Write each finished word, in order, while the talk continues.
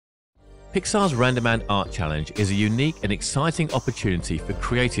Pixar's RenderMan Art Challenge is a unique and exciting opportunity for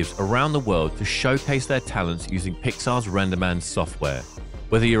creatives around the world to showcase their talents using Pixar's RenderMan software.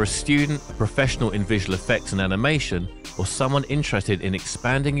 Whether you're a student, a professional in visual effects and animation, or someone interested in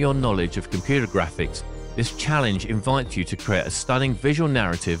expanding your knowledge of computer graphics, this challenge invites you to create a stunning visual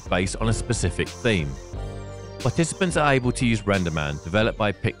narrative based on a specific theme. Participants are able to use RenderMan, developed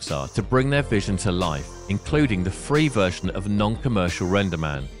by Pixar, to bring their vision to life, including the free version of non-commercial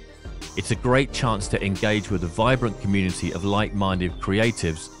RenderMan. It's a great chance to engage with a vibrant community of like-minded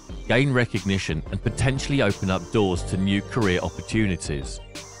creatives, gain recognition, and potentially open up doors to new career opportunities.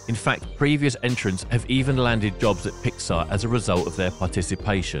 In fact, previous entrants have even landed jobs at Pixar as a result of their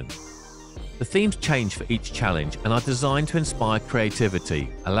participation. The themes change for each challenge and are designed to inspire creativity,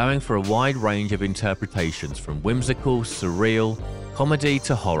 allowing for a wide range of interpretations from whimsical, surreal, comedy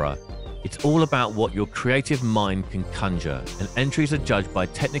to horror. It's all about what your creative mind can conjure, and entries are judged by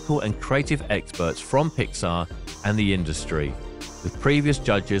technical and creative experts from Pixar and the industry, with previous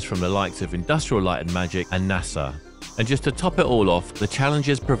judges from the likes of Industrial Light and Magic and NASA. And just to top it all off, the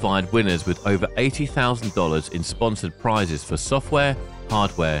challenges provide winners with over $80,000 in sponsored prizes for software,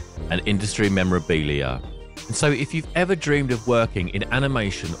 hardware, and industry memorabilia. And so if you've ever dreamed of working in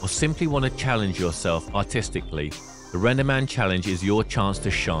animation or simply want to challenge yourself artistically, the RenderMan Challenge is your chance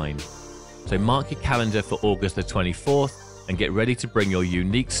to shine. So mark your calendar for August the 24th and get ready to bring your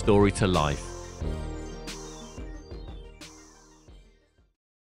unique story to life.